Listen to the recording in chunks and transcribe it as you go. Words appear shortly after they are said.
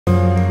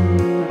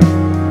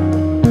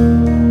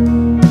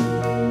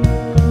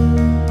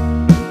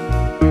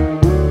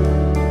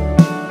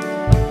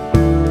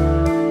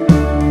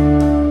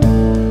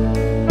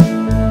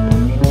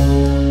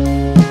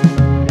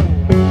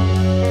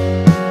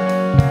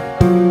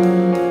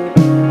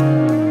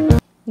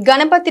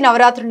గణపతి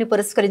నవరాత్రుని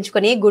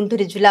పురస్కరించుకుని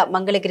గుంటూరు జిల్లా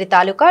మంగళగిరి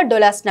తాలూకా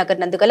Doulos Nagar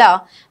నందుగల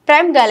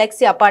prime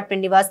Galaxy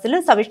apartment నివాసులు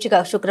సమిష్టిగా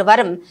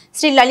శుక్రవారం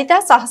శ్రీ లలిత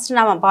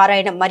సహస్రనామ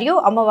పారాయణం మరియు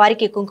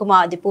అమ్మవారికి కుంకుమ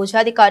ఆది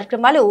పూజాది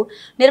కార్యక్రమాలు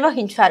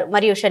నిర్వహించారు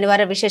మరియు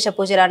శనివారం విశేష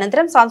పూజల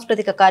అనంతరం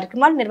సాంస్కృతిక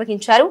కార్యక్రమాలు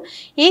నిర్వహించారు.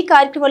 ఈ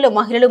కార్యక్రమంలో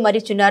మహిళలు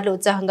మరియు చిన్నారులు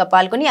ఉత్సాహంగా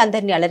పాల్గొని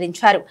అందరినీ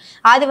అలరించారు.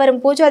 ఆదివారం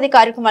పూజాది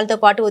కార్యక్రమాలతో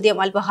పాటు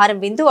ఉదయం అల్పాహారం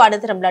విందు,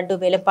 అనంతరం లడ్డు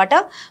వేలంపాట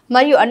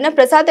మరియు అన్న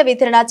ప్రసాద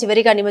వితరణ,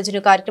 చివరిగా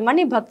నిమజ్జన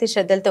కార్యక్రమాన్ని భక్తి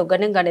శ్రద్ధలతో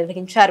ఘనంగా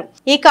నిర్వహించారు.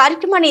 ఈ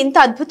కార్యక్రమాన్ని ఇంత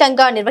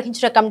అద్భుతంగా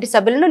నిర్వహించిన కమిటీ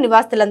సభ్యులను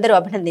నివాసులందరూ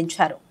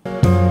అభినందించారు.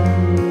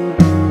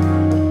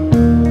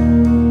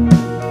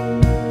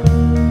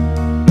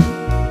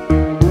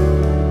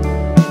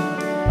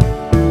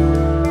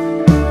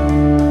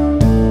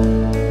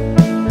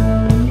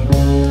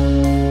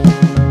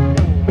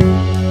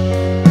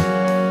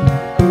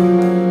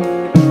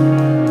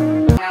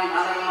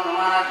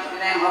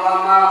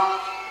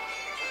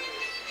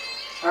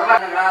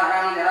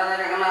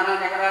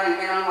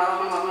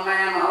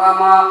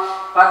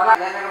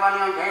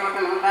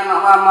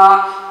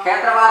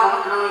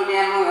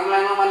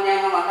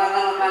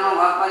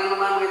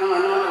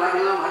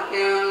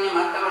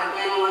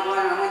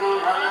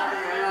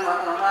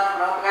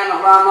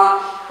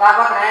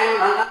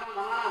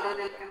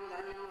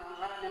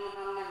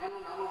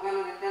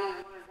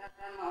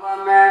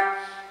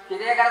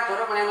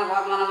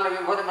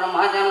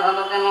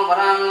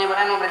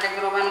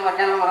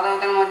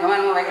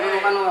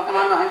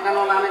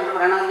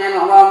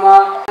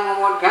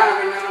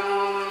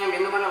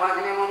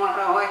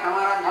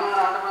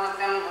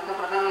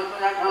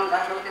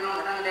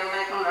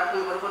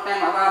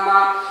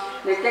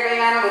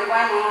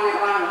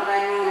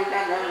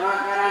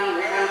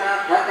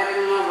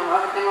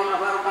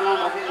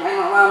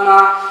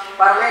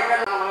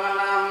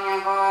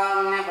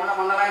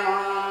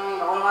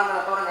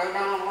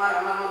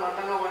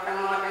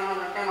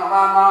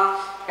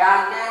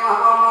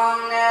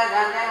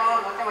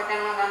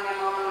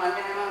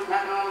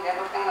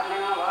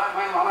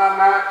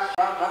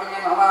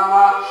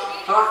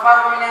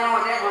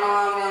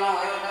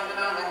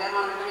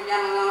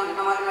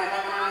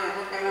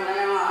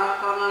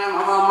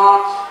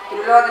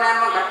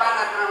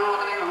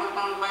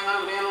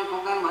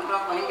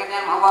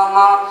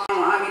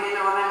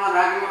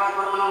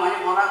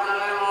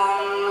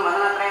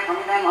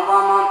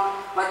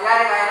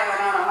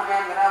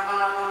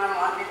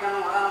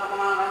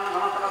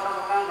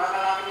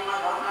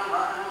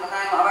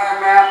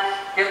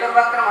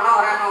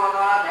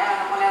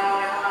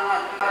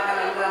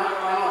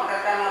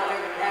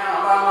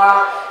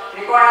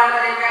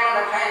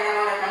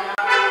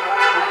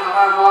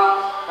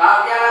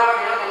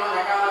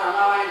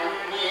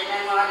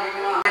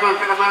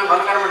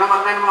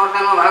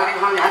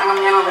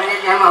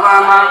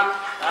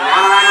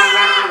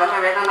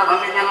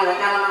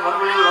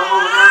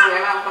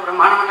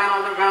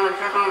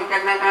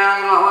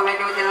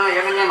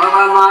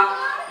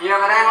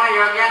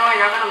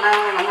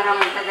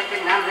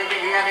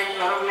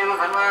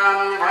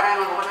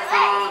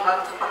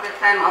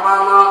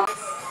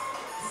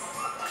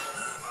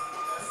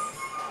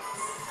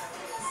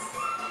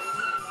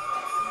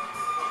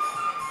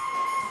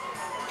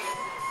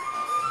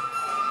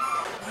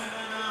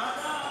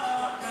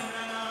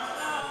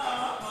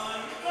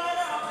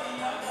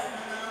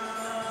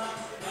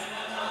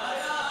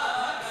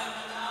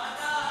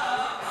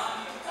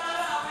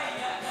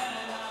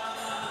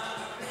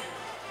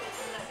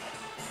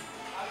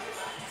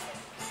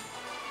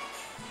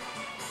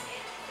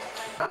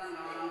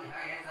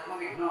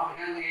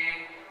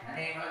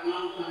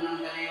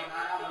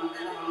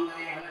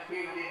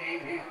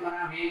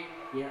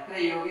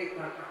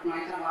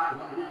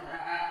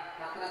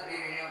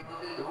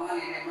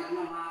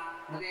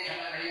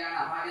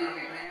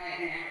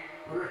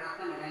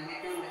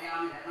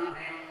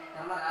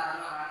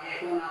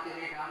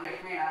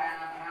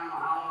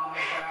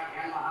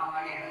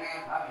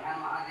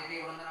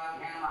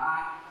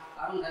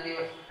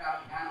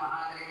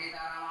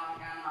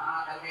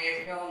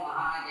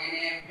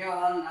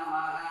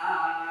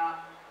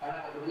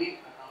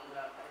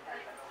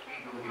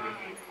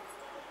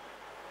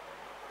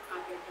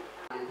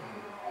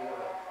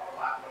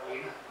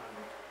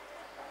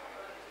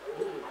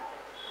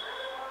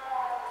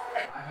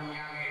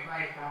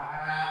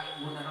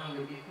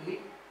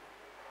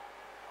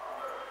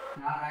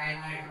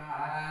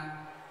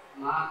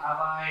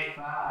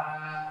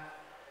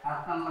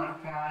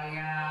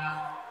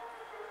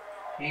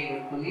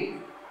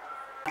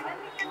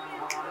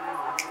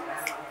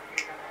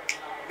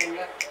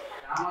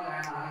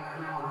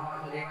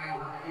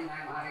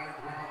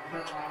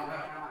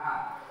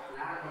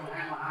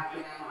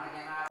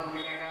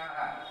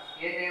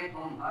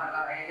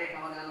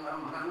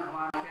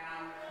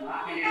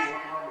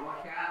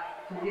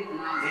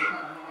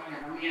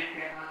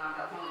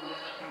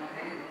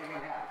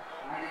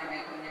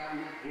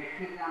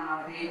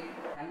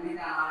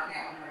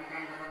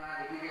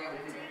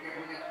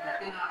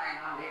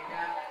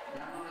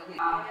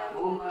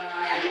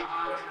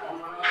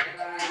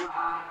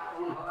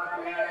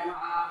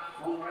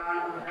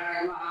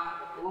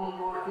 ओम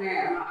मूर्तने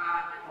नमः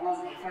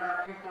ओम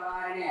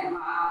सर्वक्षिप्तवारिणे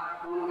नमः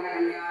ओम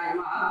मंगलकन्याय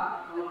नमः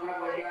ओम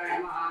मंगलकोट्याय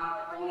नमः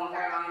ओम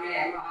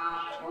मंगलगामिने नमः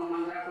ओम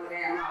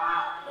मंगलकुले नमः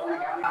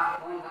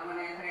ओम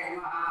सर्वनेत्रे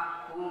नमः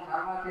ओम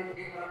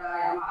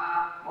सर्वसिद्धिप्रदाय नमः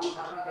ओम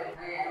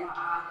सर्वसिद्धये नमः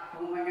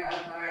ओम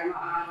मंगलहस्ताय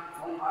नमः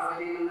ओम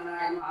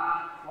पार्वतीनंदनाय नमः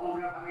ओम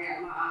प्रभवे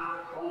नमः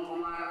ओम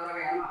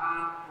कुमारगुरवे नमः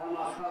ओम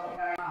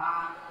अश्वत्थाय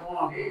नमः ओम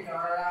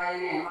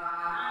अभीष्टवरदायिने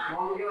नमः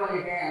ओम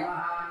ज्योतिषे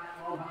नमः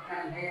ओम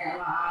भक्तनिधये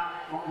नमः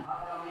ओम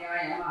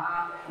भगवम्याय नमः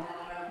ओम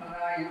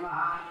मंगलप्रदाय नमः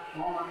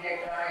ओम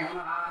अव्यक्ताय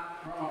नमः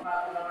ओम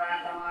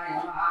अपात्रप्राणतमाय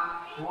नमः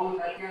ओम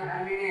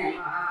सत्यधर्मिणे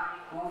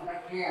नमः ओम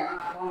सत्ये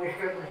ओम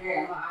विष्णुपुषे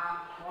नमः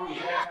ओम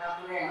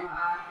श्रेष्ठापुरे नमः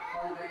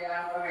ओम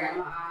कल्याणपुरे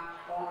नमः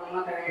ओम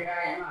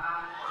उन्मत्तवेषाय नमः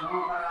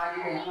ओम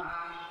पराजिते नमः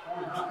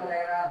ओम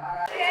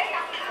समस्तदेवताधाराय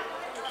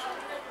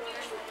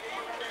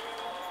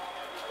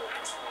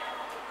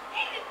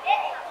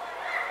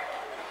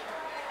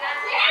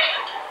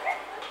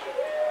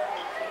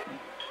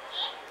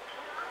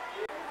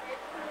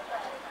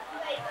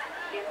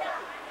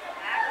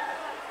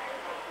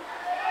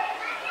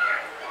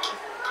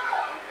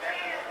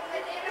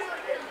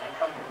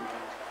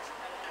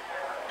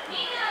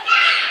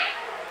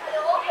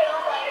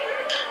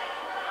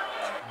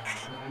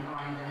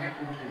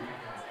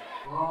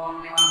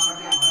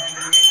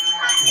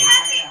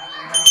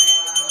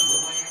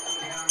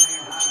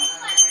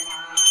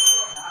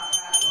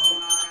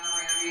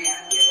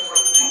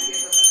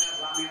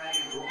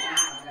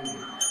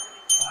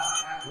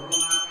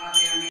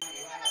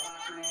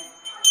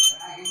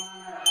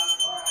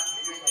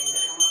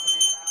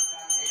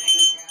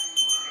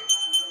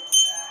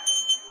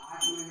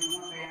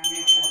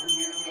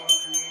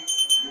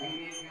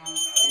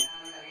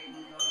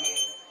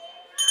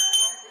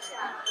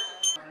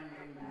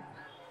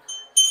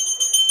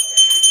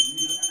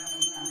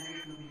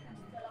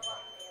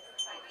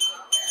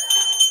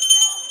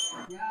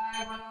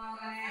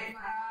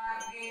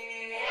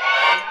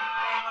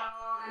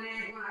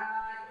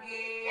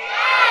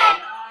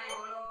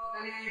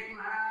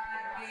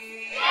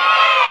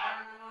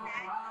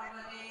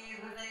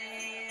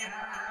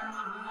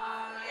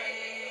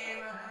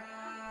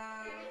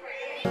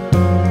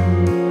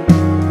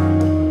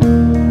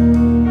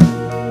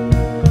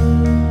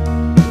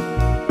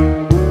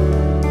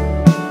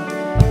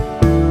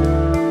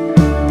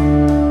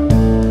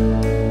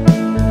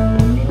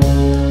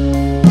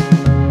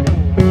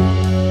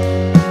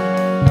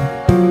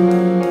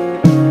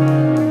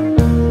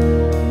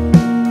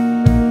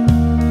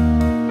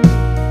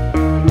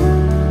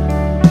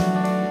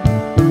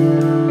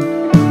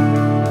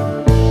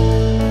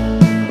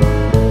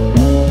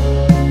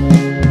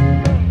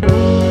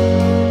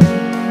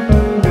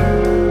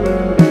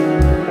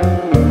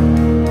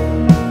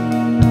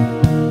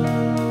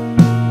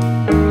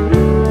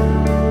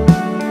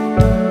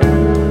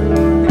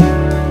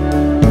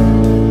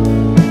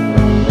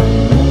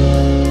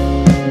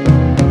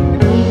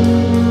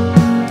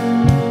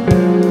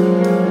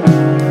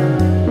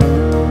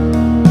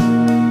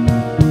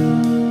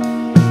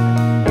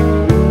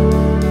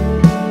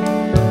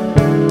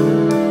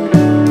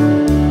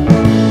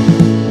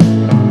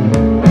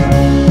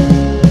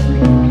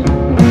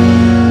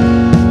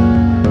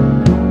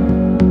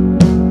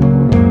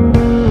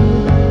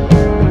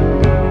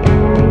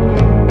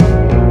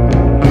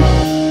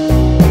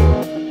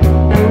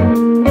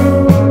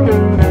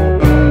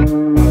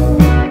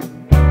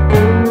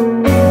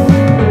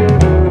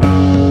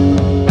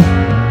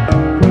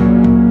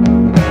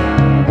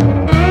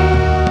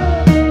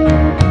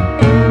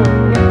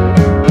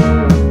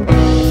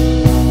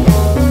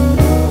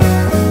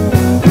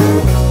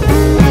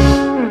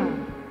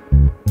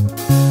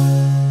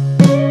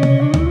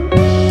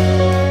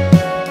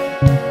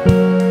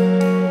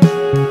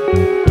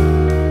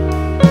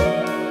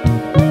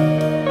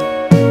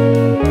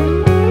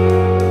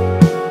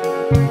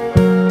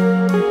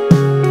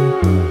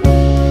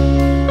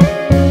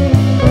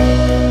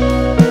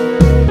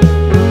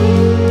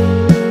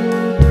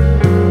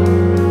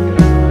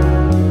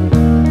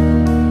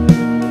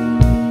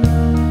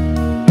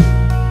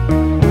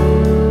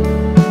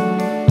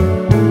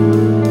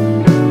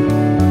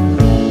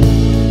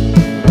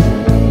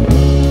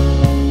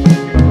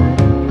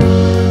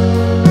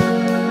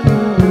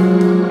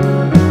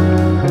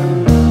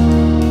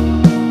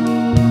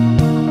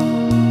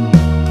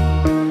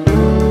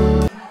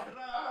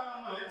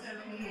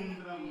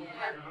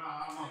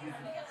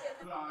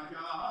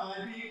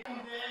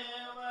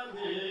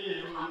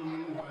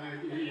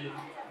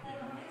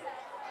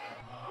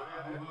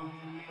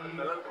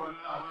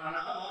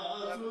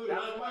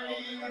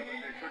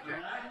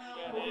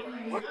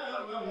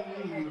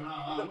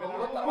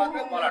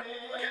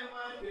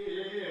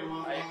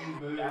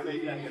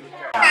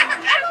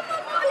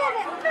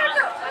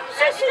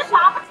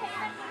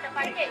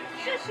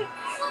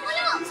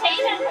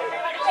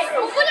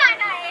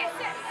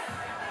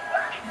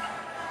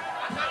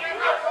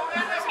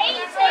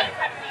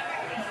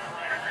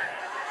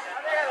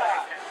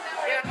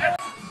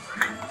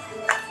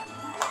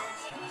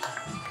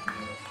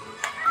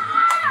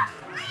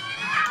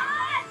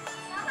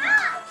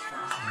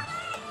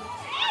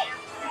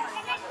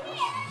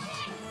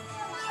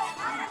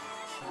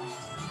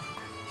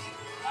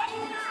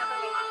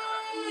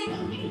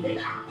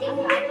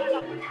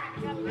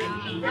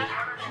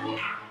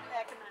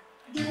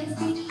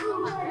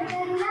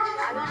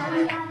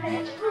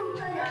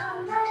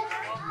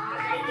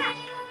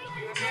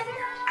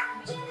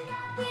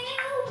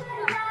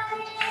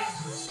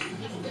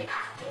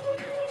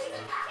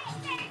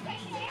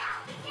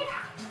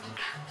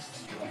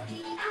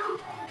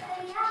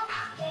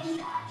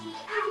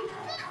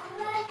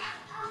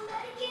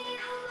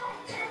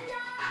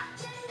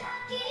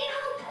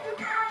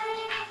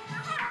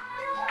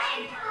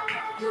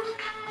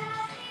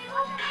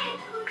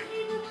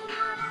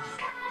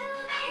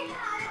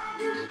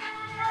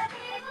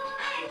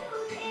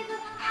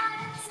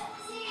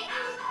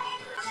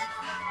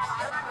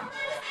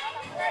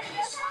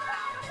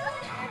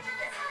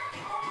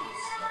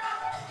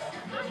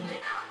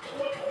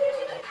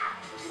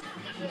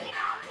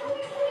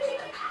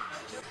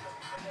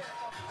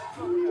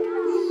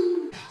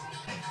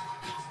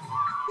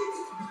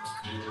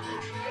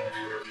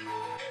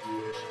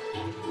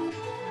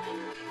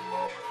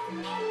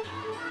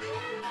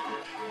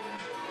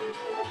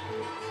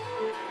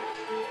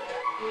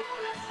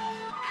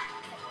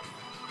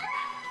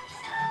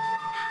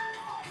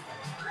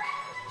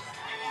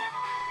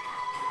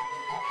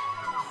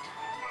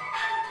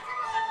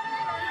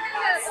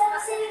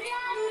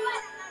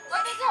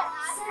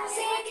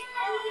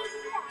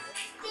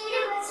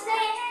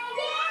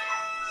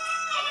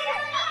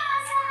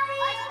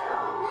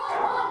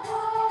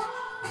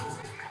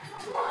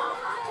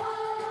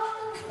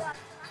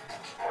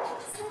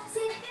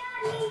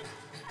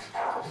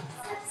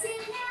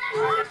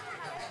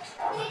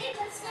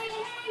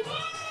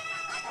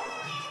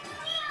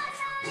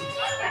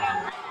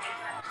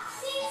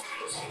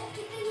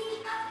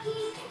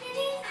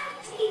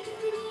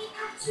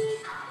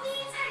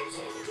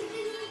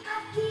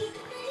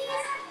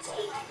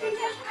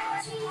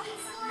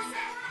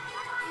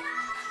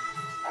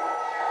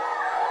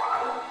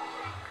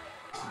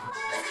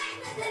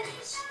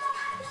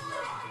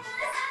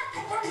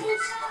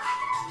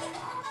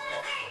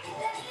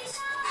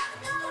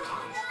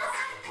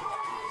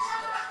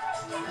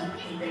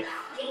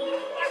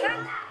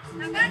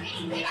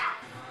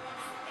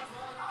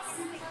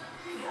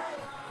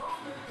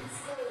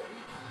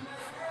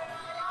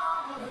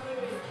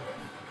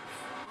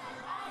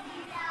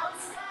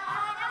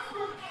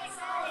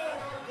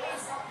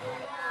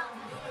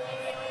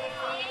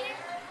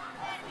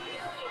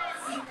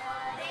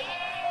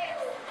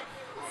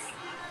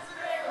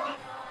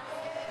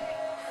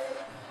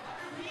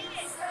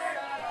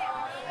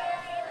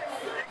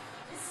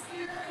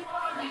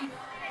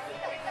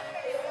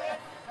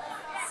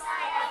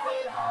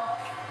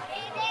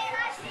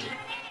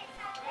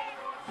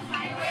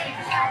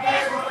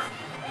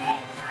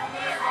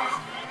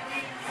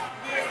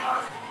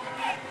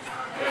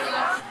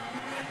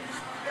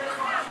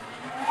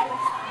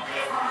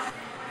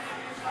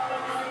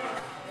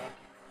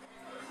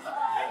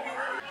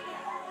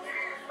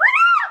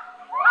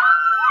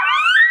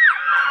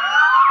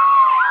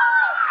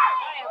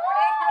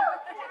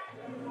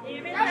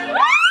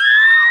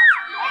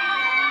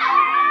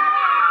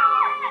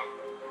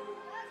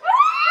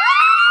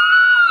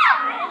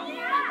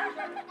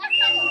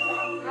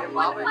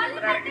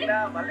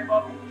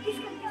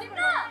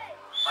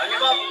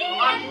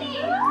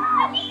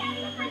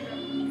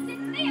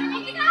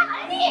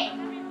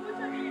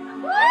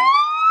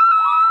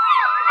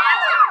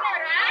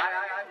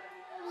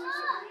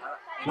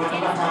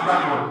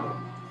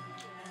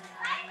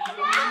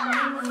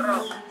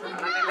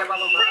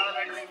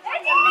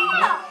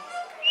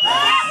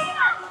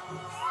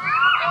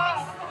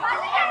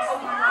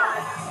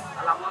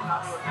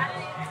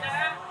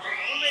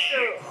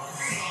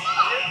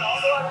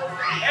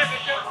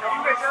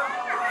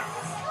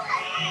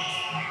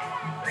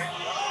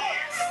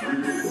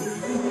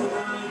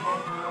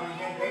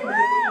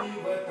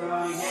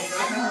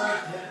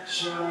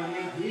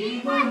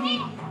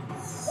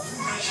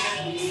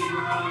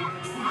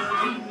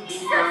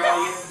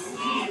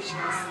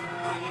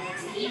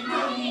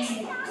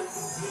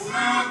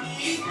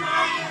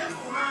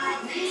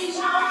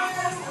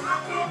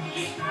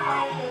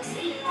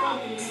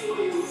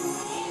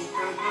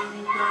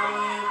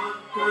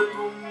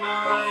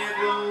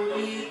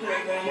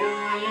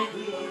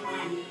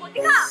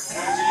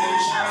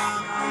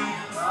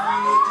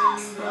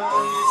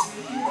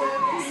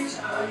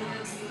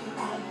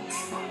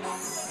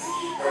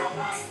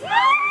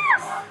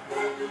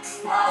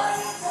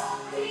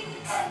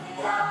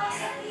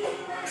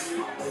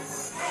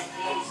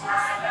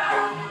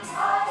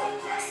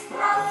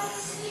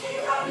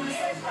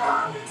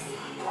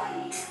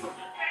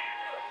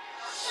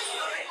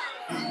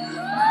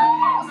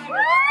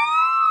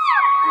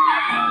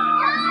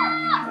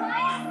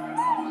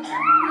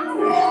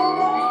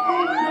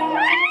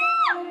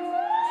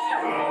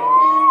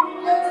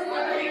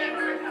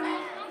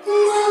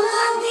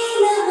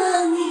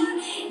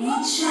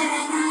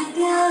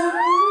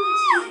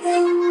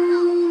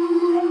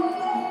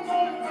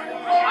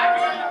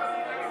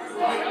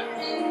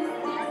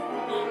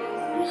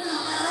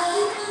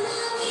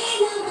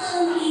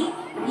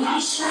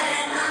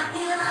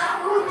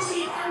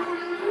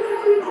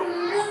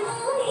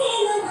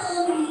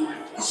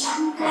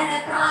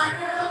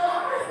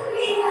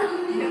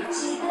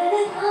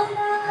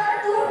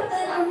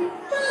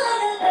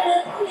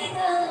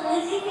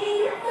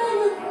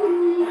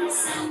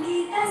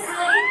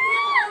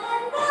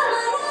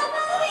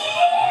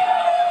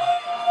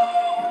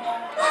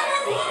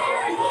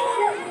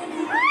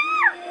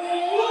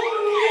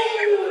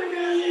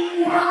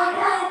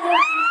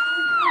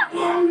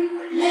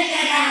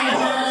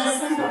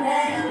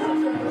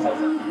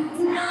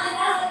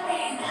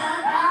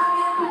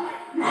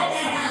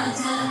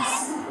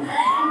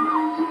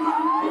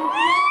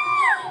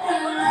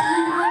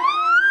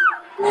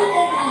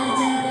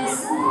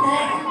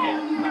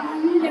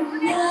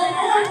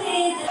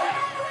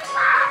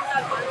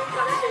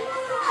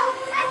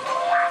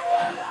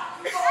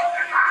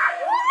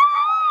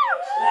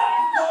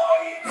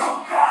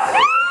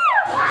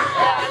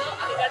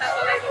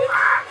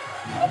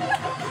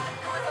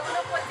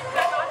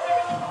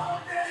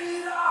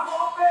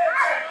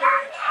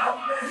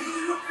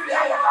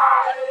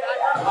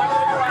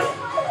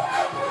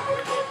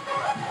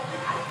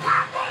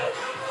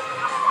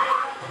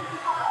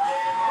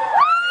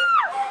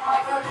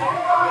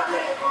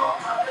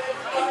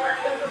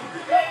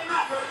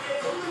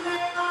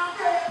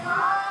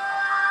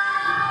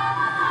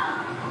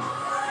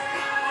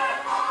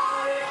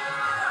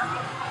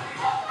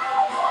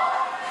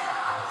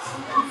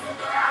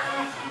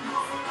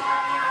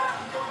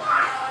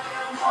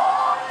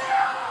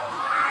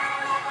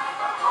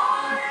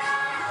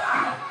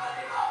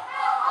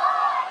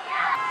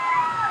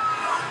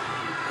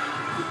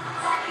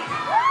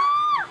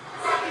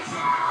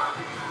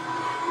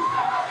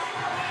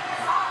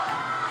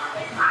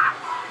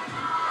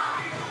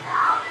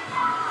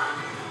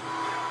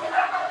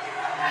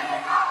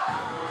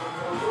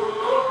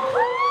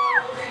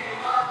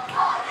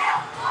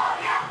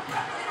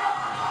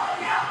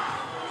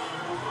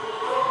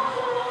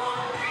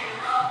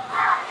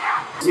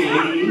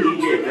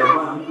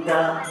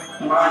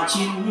మా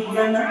చిన్ని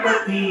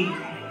గణపతి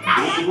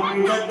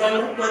దేవుళ్ళ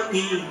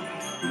గణపతి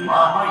మా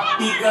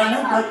మట్టి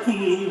గణపతి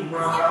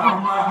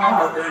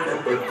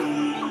మహాగణపతి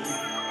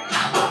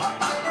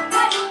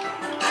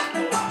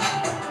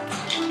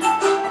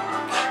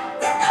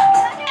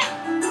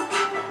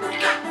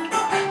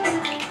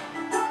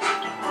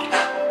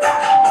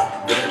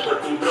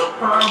గణపతి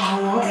గొప్ప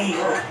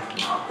మోరియ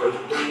మాపై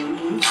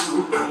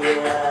చూపయ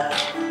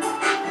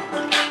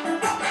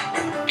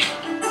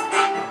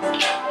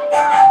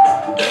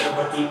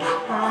గణపతి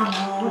గొప్ప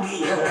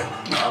మోరియ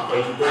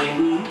మాపై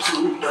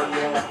చూపయ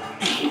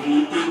టీవీ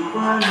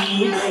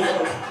తిరువాణీలయ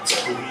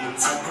చదివి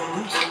చదువు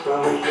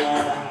చెప్పవయ్య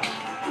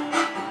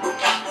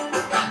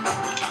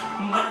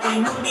మట్టి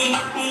నుండి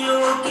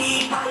మట్టిలోకి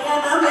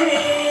పయనమే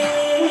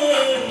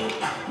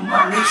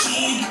మనిషి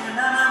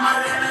జనన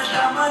మరణ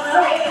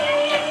గమనమే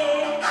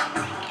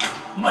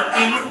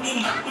మట్టి నుండి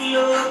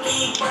మట్టిలోకి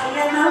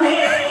పయనమే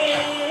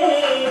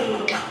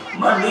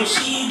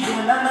మనిషి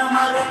జనన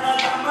మరణ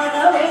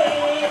గమనమే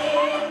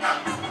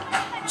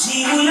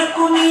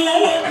జీవులకు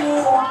నిలయము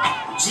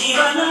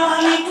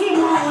జీవనానికి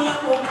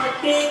మూలము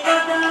మట్టే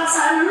కదా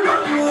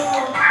సర్వము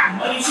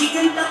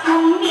మనిషికంత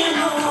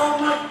పుణ్యమో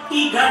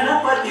మట్టి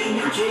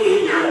గణపతిని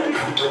చేయ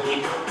గణపతి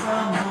గొప్ప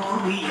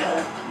మోరియ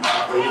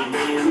మాపై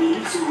దేవి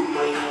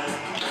చూపయ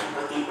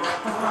గణపతి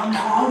గొప్ప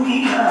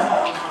మోరియ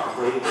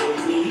మాపై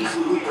దేవి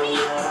చూపయ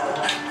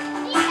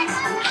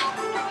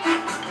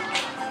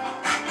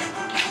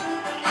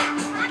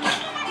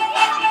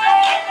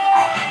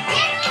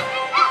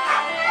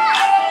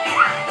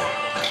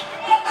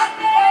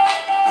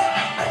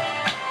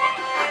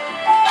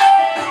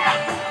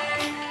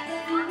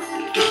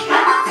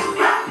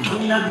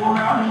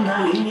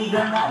గుణాలున్నాయి నీ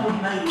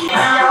గణాలున్నాయి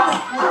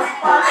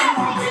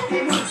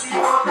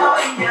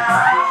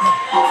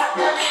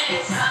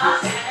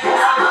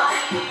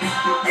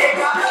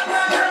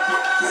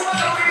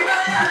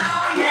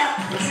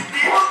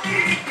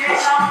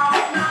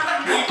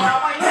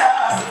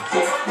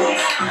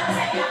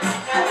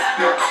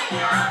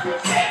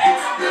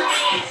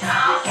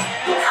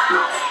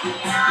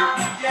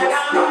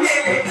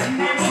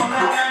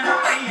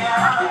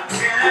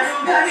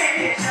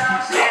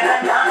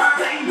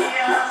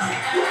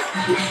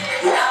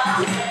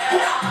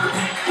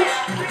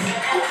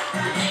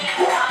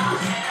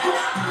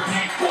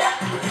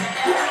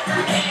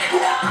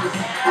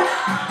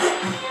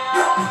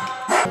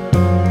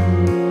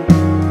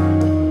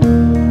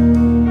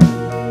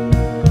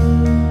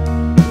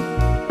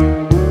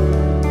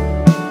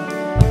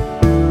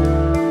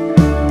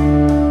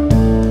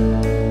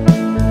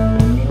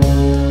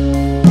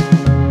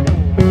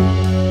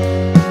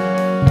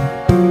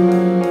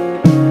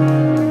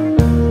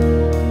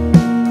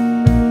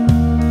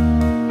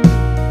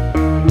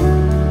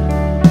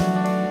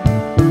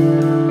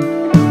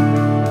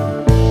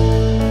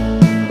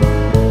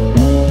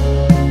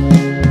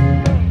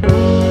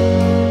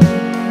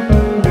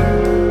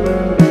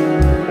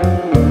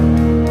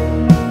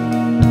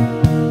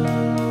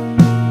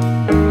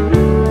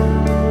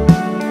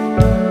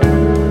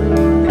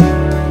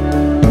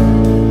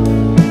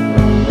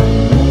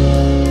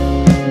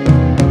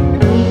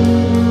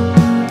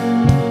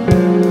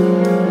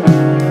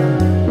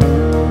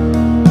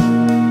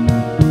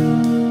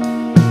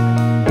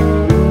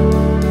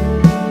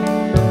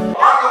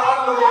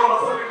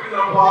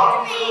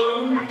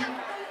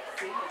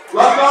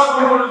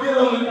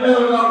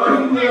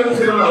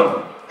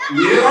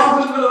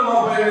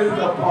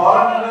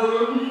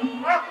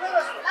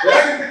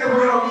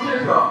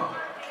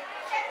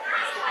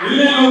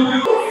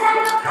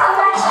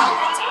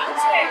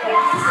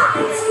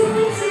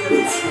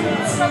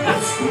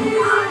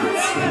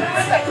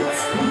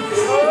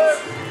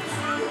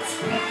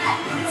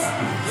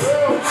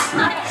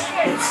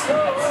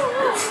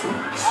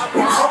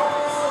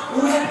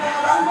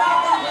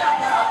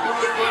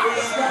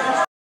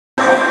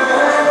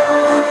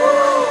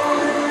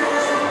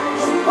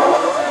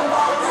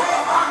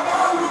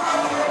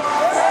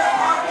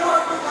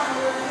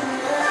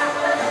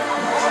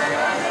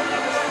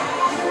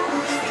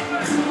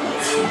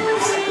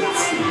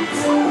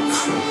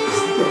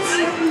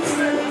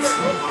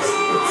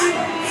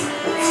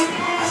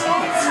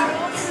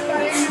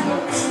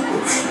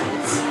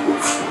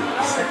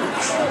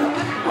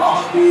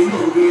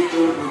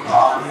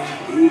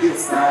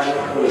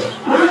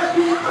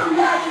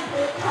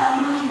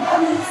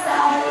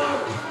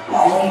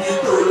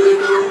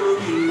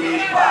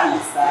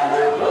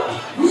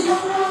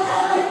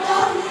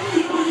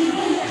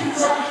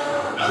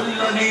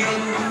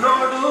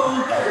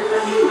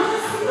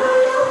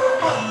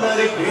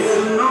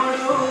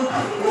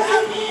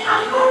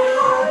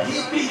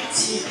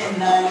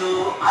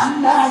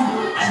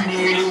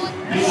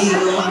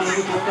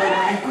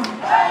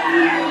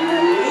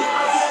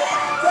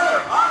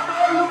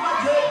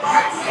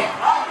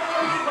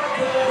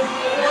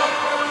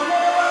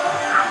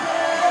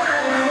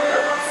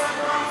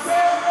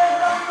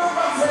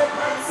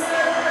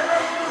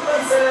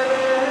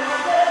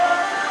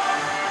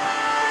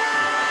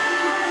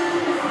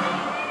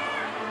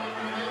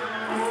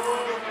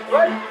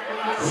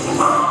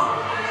What?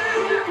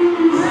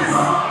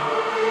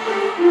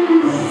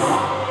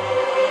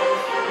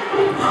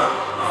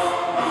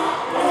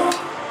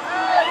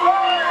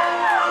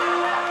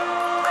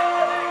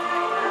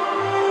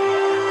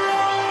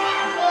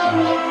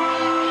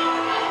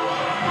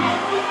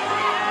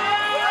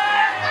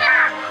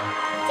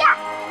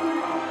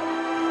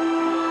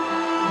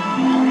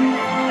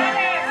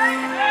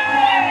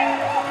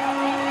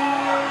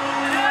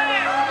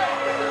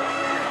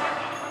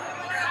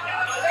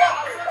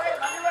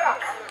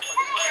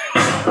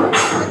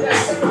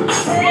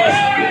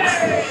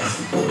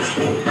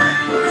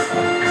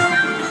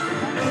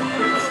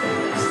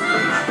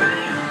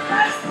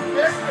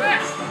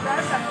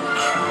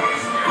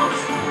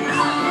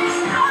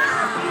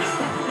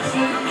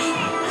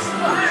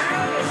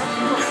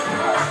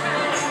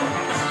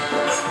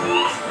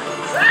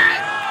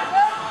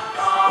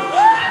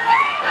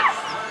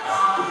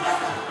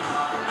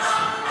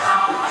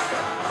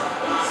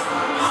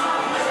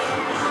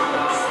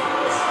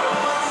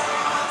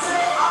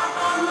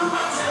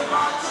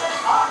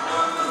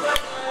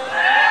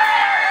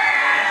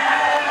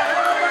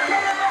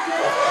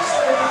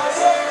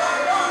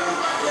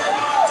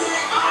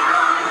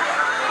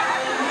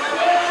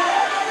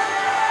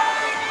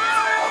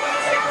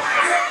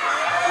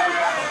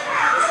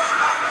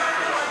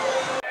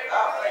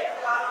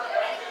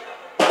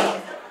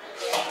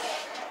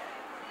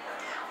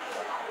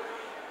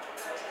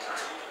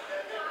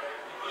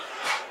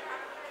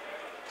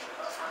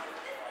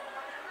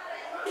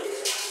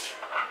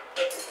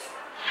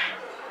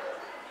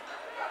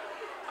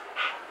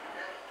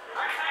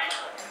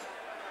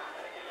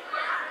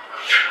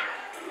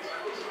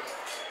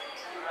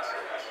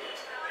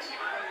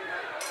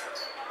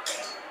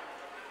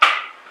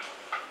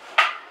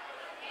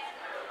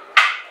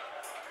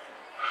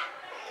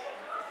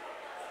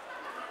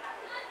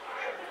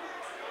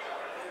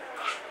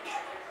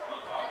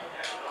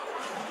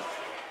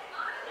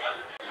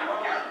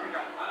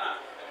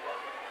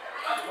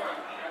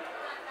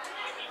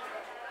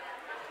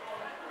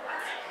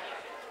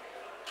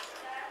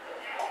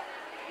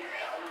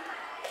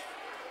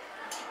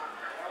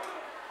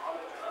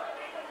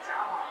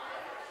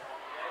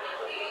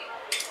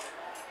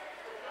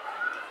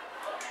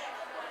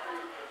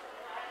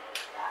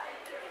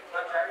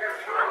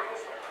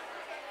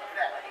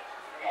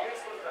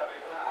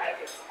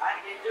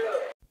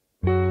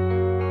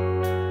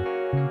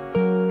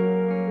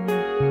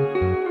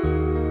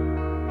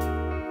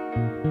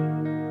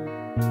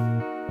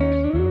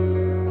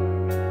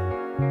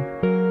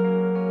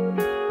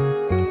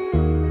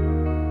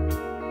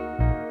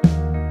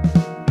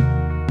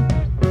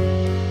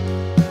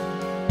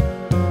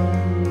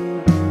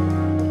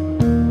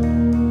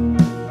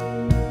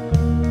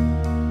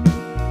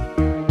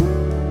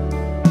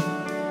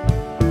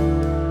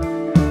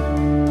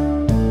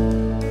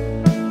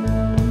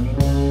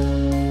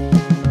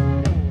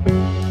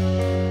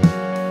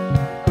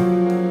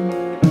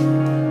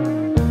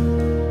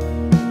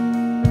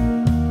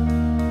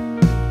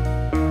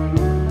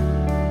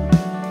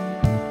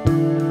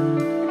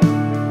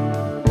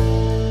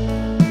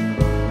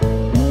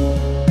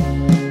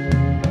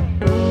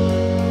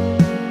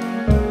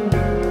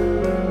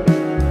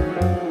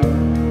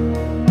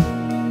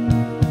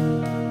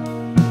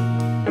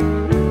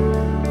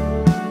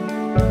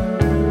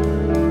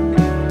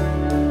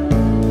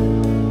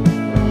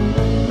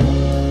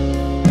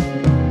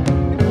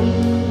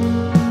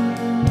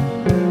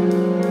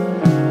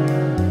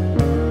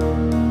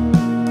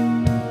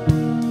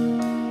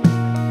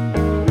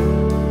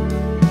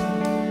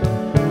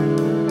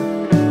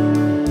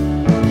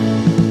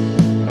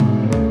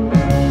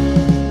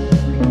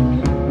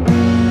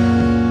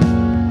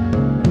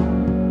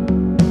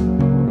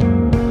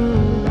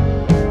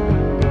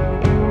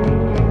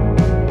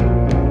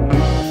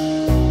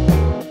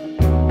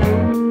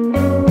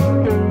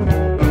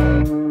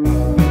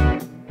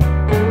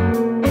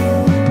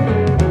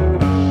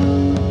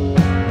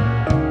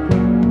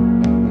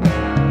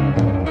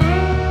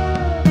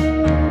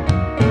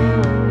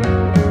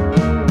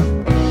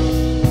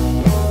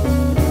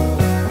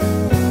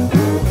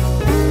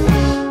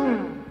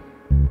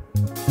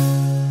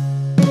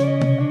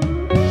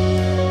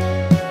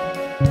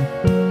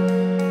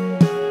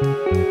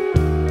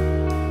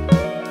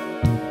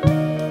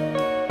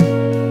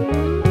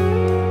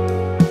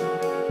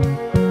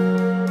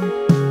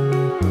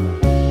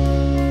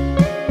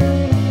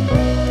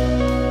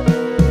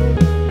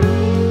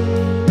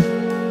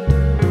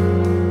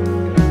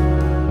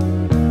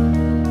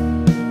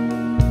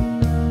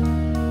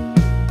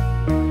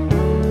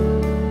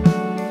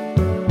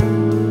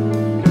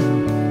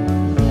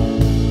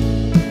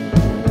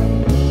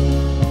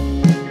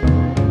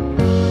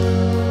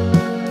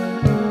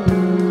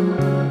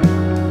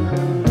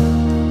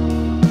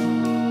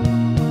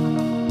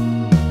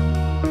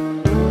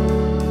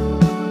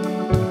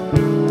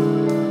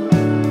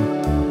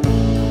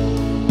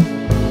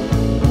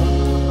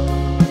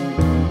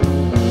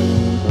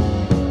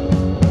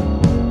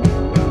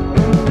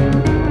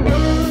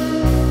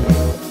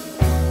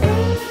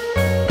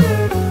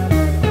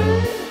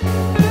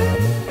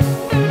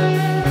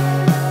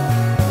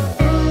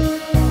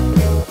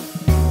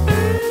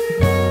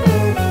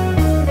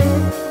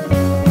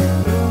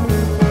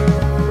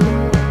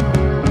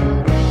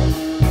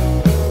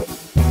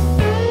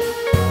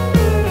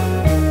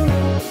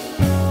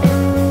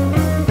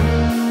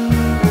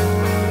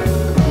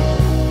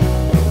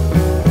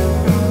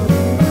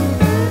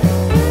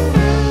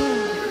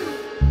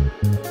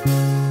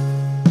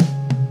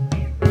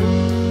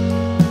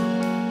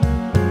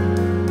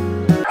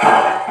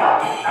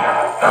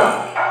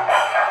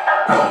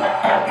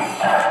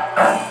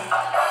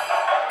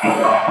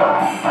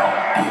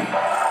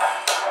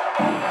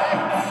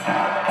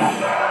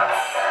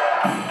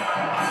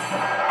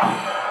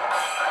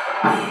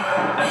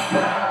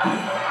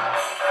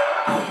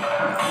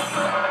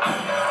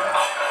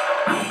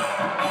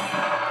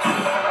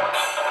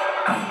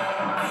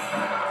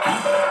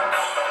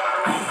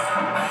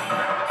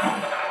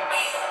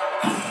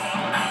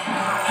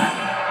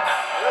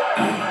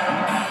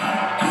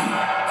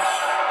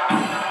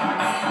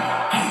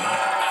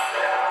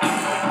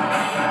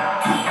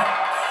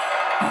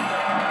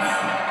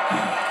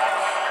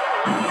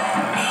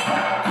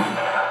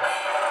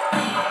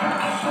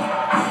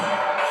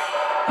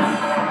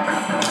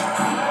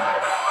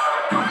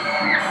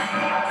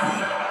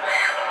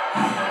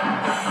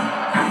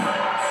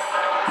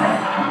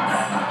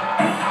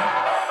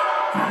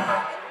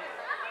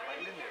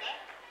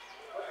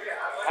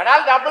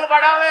 అనాలి డబ్బులు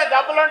పడాలి,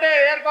 డబ్బులు ఉంటే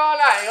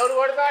ఏరుకోవాలా, ఎవరు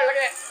కొడుకో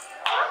వాళ్ళకి.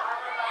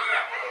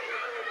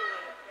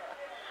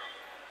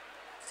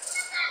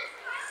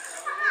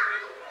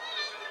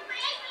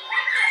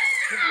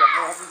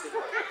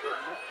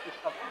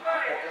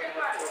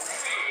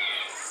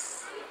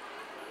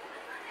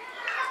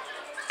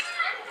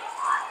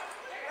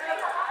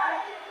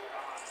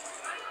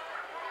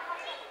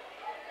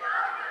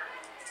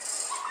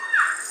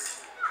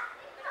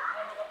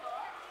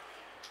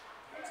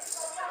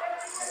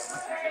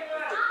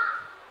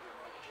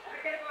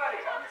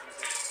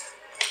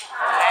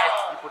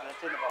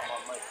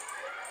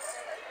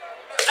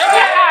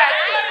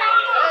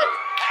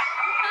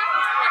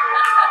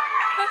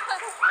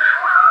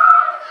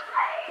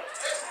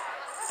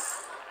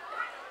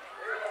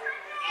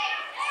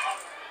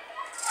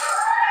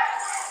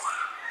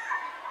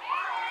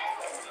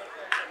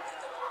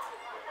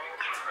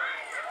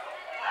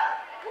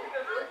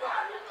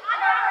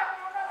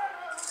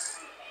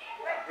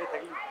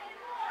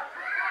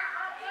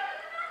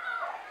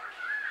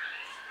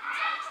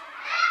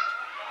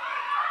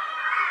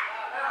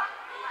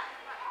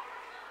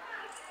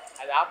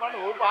 అది ఆపండి,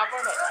 ఊపు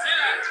ఆపండి.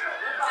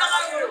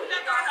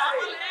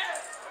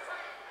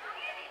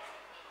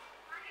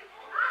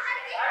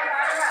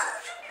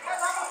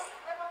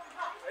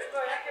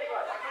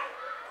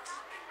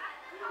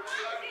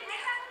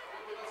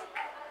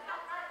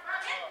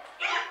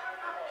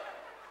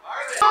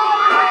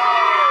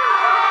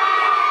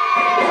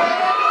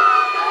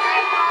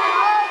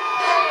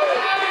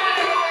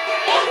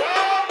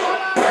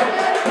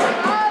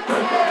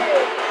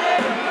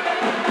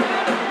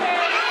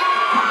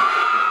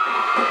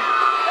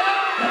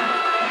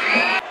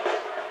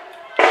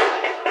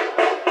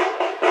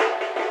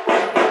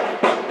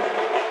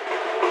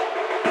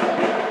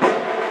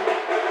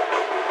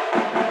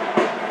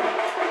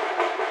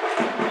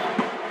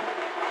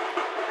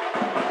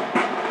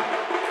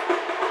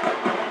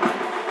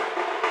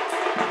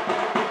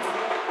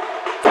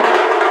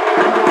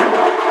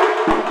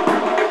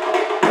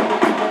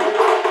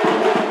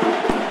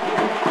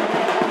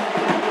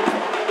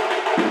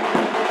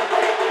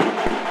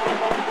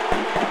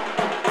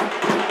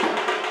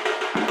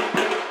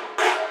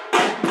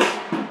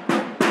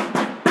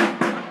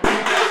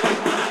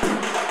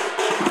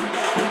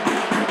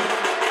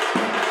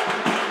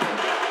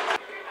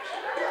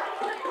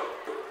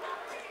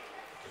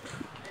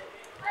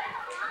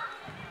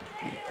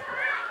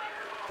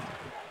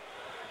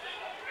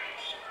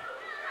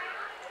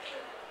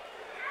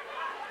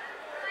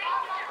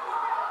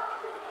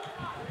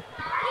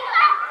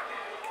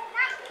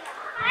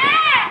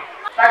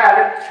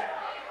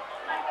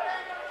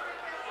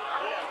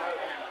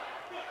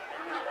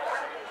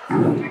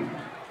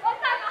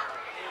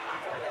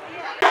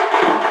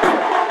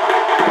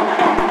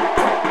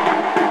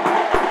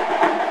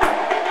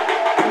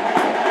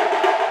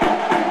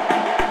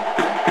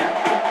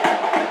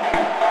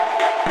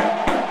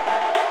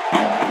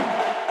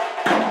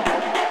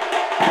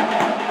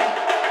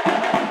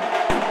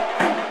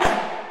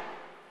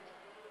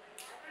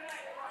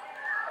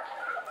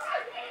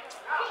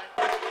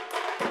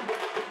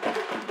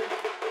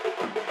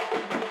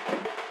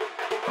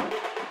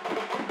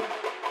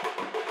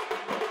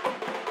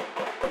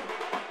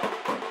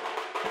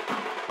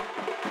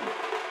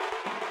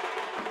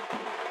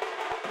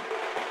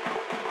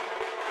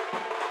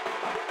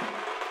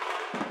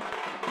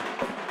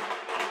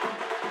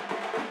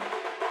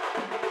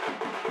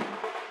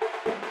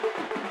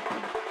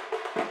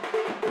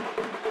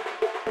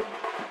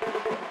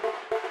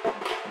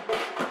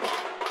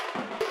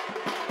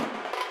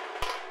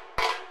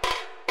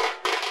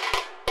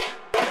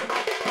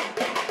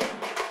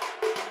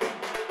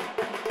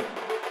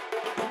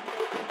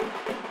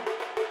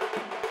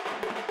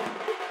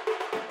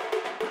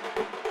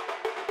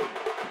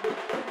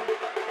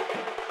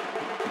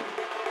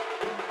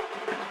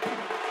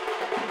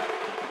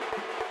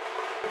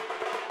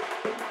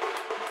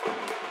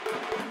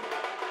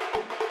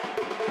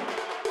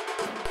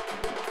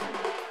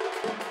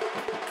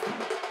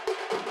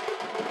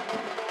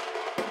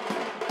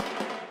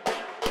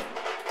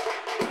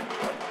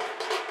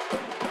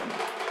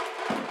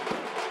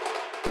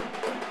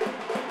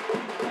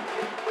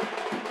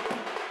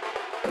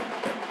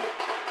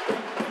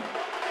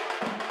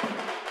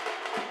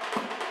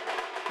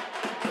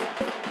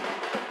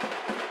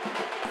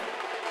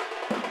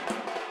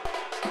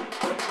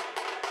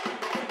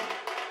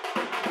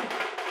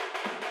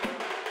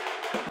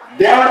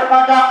 దేవుడి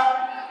పాట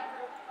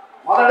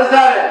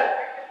మొదటిసారి,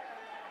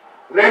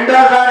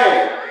 రెండోసారి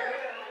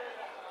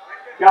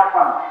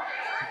చెప్పండి.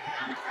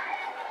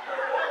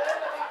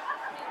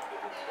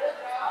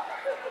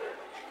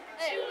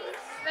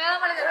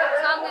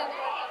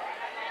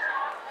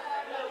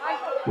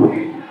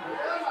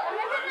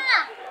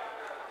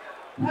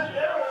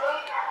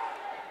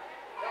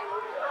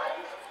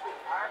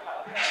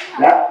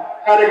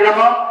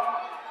 కార్యక్రమం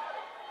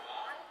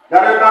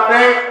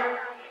జరుగుతుంది.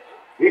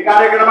 ఈ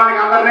కార్యక్రమానికి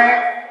అందరినీ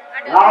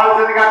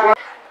రావాల్సిందిగా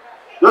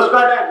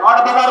చూసుకోండి.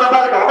 116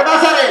 రూపాయలకి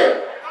ఒకటోసారి,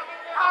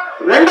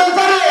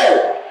 రెండోసారి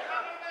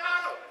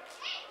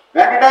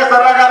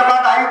వెంకటేశ్వరరావు గారి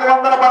పాట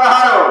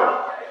 516,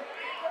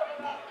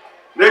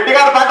 రెడ్డి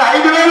గారి పాట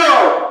 5000,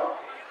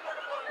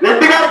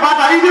 రెడ్డి గారి పాట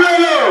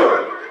 5000,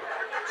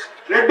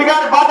 రెడ్డి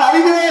గారి పాట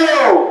 5000,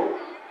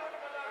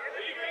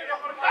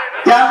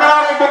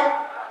 చంద్రారెడ్డి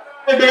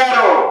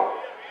గారు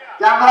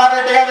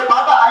చంద్రారెడ్డి గారి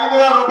పాట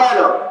 5000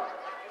 రూపాయలు.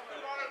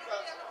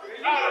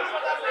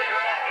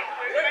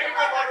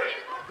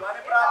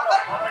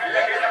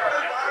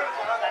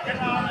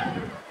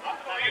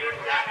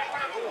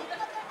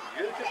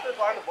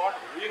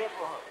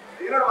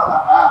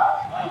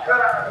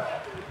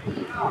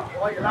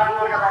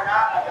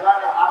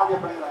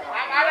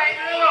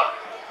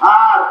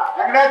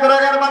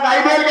 వెంకటేశ్వరరావు గారి పాట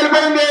 5000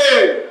 వెళ్ళిపోయింది.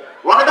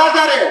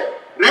 ఒకటోసారి,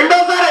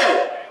 రెండోసారి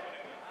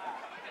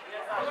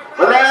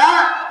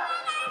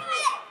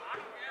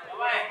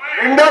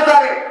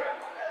రెండోసారి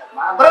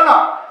అందరూ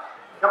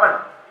చెప్పండి.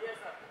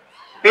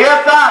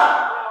 టిఎస్ఆర్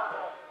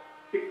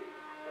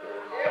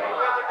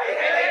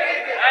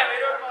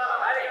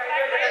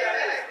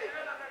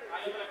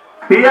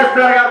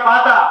టిఎస్ఆర్ గారి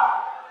పాట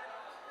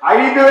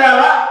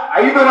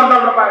 5500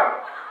 రూపాయలు.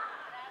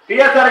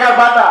 టిఎస్ఆర్ గారి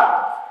పాట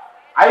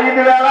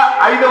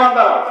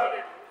 5500,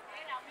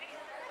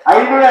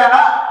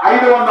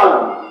 5500.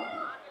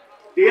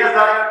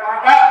 టిఎస్ఆర్ గారి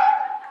పాట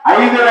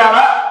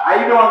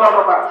 5500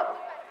 రూపాయలు.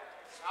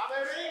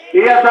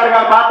 టిఎస్ఆర్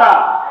గారి పాట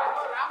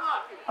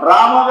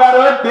రాము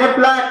గారు డీప్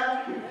బ్లాక్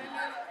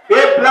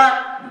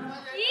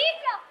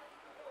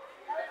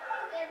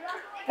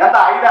ఎంత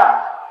 5?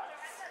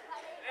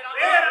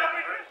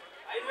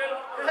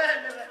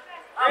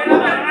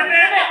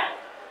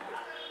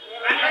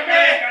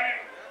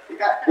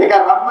 ఇక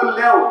రమ్ములు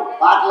లేవు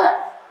పాటలే.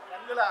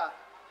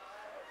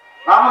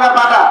 రాము గారి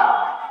పాట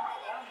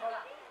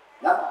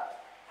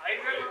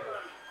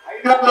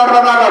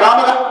 500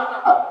 రాము గారు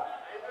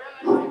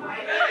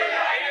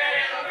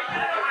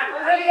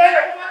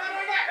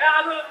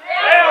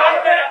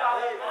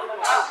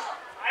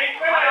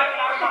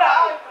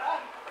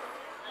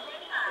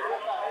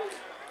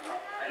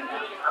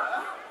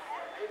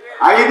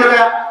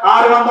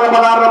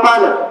 5616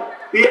 రూపాయలు.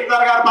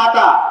 టీఆర్ గారి పాట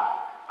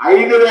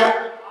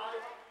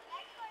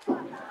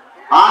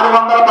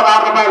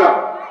 5616 రూపాయలు.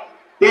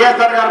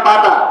 టిఎస్ఆర్ గారి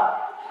పాట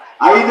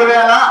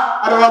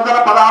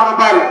 5616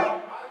 రూపాయలు.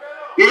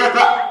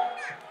 టిఎస్ఆర్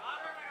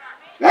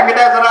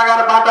వెంకటేశ్వరరావు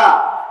గారి పాట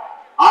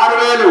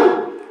 6000,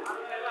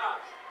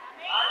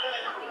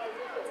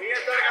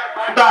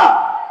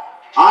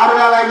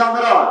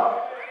 6500.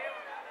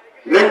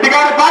 రెడ్డి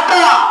గారి పాట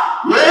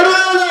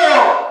 7000.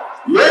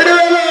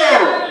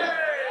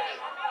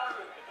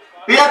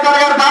 టిఎస్ఆర్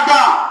గారి పాట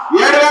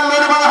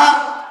 7116,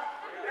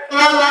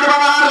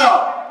 7116.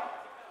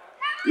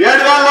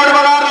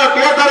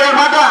 టిఎస్ఆర్ గారి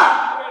పాట.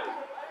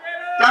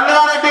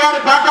 చంద్రారెడ్డి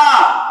గారి పాట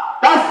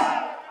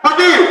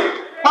 10,000.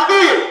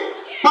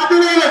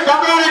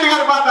 చంద్రారెడ్డి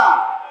గారి పాట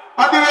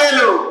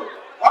 10,000.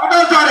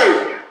 ఒకటోసారి,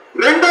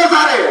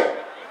 రెండోసారి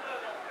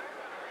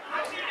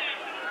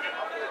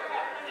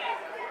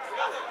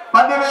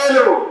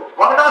 10,000.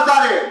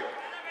 ఒకటోసారి.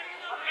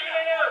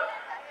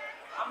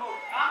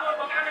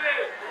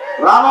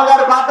 రామ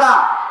గారి పాట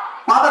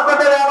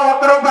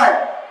 11,001 రూపాయలు.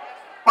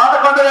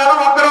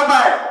 11,001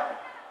 రూపాయలు.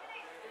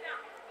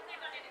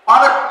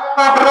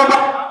 11,001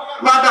 రూపాయలు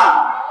పాట.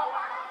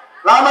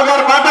 రామ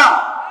గారి పాట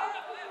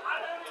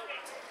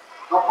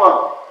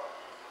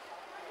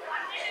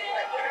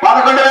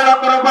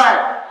 11,001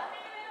 రూపాయలు.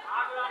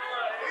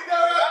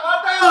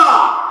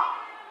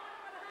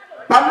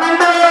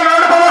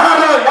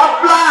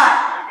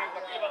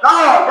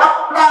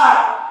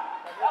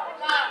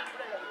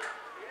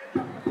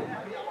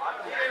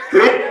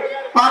 12,716.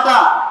 పాట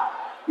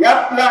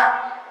ఎఫ్ బ్లాక్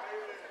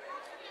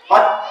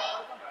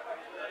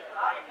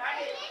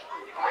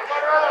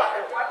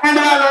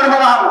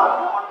 13,116.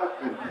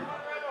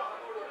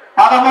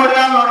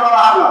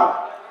 13,116.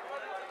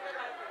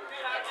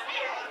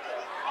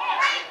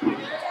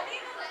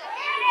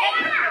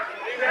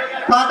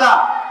 పాట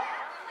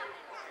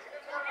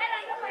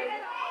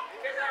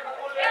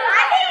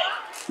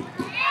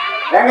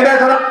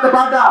వెంకటేశ్వర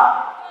పాట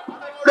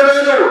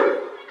 13,000.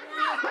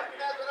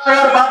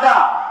 పాట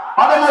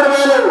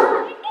 13,000.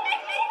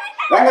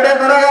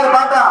 వెంకటేశ్వర గారి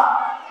పాట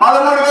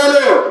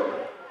 13,000.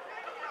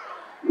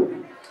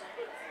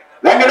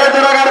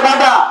 వెంకటేశ్వర గారి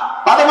పాట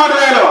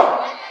 13,000.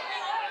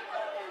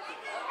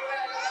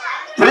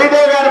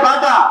 శ్రీదేవి గారి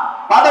పాట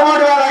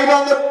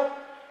 13,500.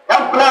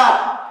 F class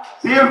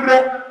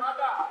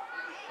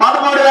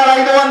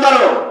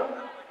 13,500.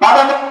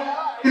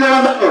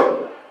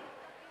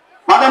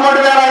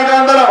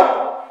 13,500.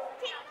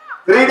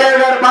 శ్రీదేవి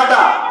గారి పాట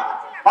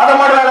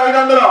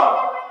 13,500.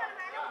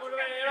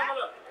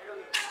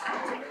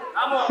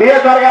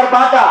 టిఎస్ఆర్ గారి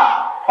పాట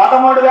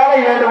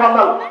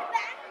 13,700.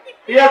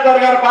 టిఎస్ఆర్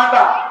గారి పాట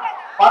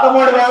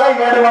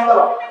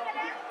 13,700.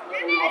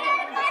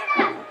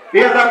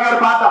 టిఎస్ఆర్ గారి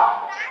పాట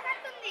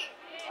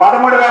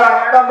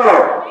 13,700.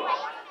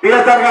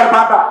 టిఎస్ఆర్ గారి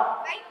పాట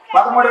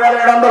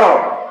 13,700.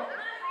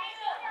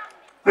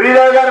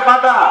 శ్రీదేవి గారి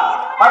పాట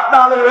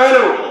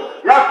 14,000.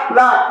 F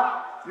black.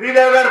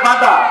 శ్రీదేవి గారి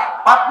పాట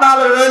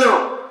 14,000.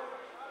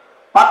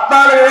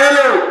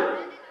 14,000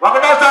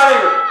 ఒకటోసారి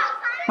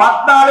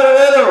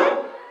 14,000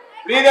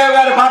 శ్రీదేవి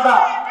గారి పాట.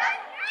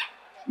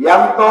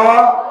 ఎంతో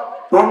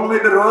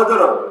 9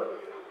 రోజులు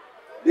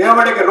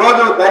దేవుడికి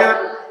రోజు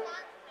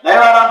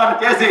దైవారాధన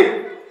చేసి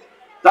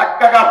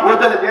చక్కగా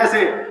పూజలు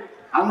చేసి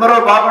అందరూ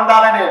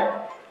బాగుండాలని,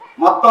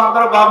 మొత్తం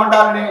అందరూ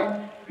బాగుండాలని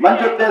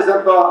మంచి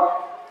ఉద్దేశంతో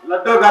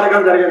లడ్డూ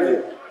కార్యక్రమం జరిగింది.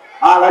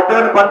 ఆ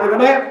లడ్డూని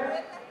పంచుకుని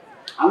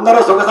అందరూ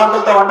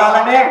సుఖశాంతులతో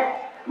ఉండాలని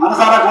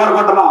మనసారా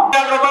కోరుకుంటున్నాం.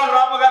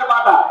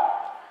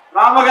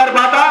 రాముగారి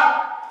పాట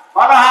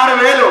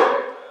 16,000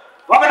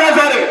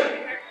 ఒకటోసారి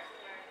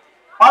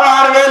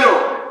 16,000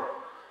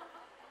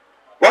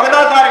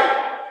 ఒకటోసారి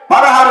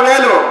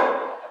 16,000.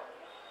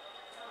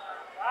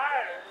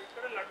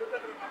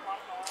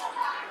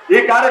 ఈ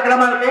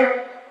కార్యక్రమానికి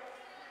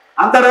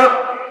అందరూ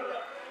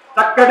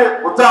చక్కటి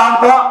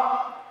ఉత్సాహంతో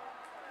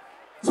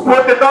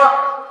స్ఫూర్తితో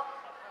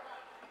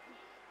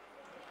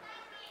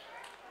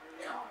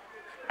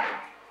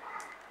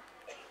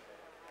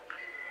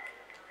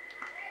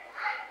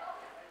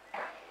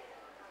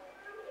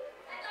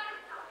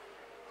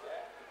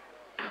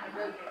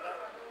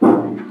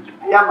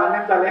అయ్యా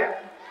మన్నించాలి.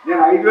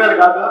 నేను 5,000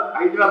 కాదు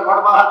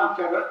 5,116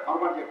 ఇచ్చాడు.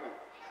 పొరపాటు చెప్పాను.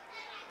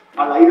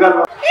 వాళ్ళు 5,000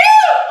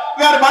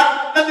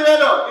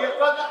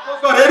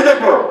 రేటు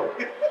చెప్పు.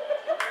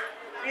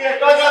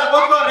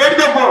 రేటు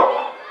చెప్పు.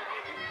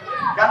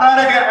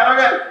 చంద్రారెడ్డి గారు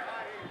 20,000.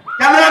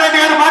 చంద్రారెడ్డి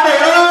గారి మాట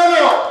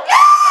 20,000.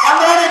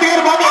 చంద్రారెడ్డి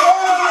గారి మాట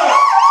 20,000.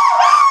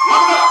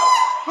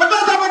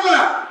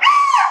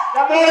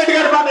 చంద్రారెడ్డి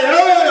గారి మాట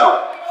 20,000.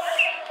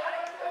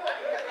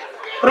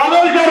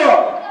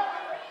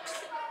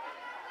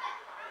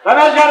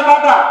 రమేష్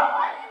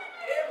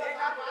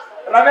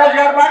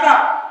గారి మాట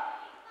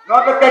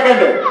నోకెక్కండి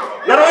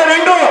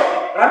 22.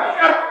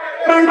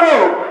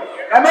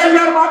 రమేష్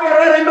గారి మాట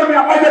 22. మీ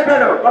అమ్మాయి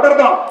చెప్పాడు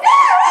కుదరదాం.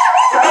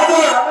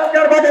 రమేష్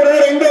గారి మాట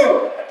 22.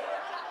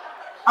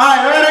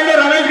 22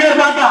 రమేష్ గారి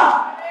మాట.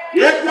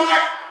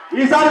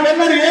 ఈసారి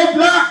వెళ్ళినది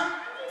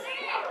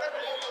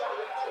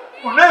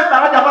ఉన్నాయి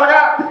తల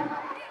చెప్పలుగా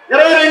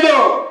 22.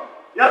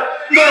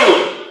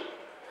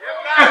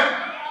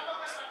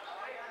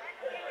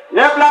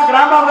 ఏ బ్లాక్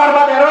రాంబాబు గారి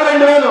మాట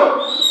 22,000.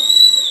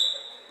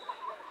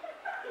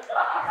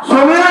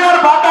 సునీల్ గారి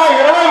పాట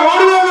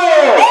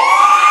 23,000.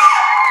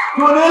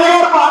 సునీల్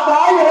గారి పాట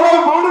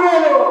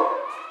 23,000.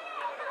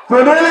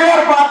 సునీల్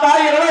గారి పాట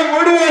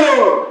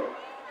 23,000.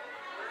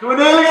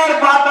 సునీల్ గారి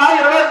పాట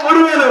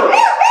 23,000.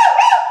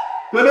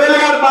 సునీల్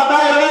గారి పాట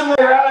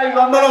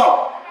 23,500.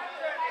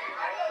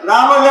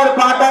 రాము గారి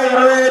పాట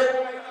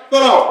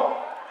 25,000.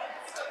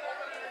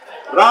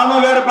 రాము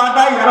గారి పాట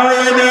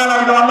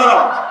 25,500.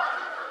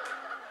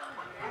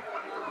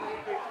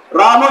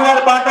 రాము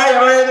గారి పాట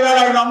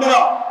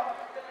 25,500.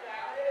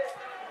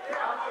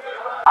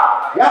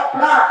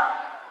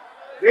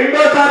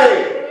 రెండోసారి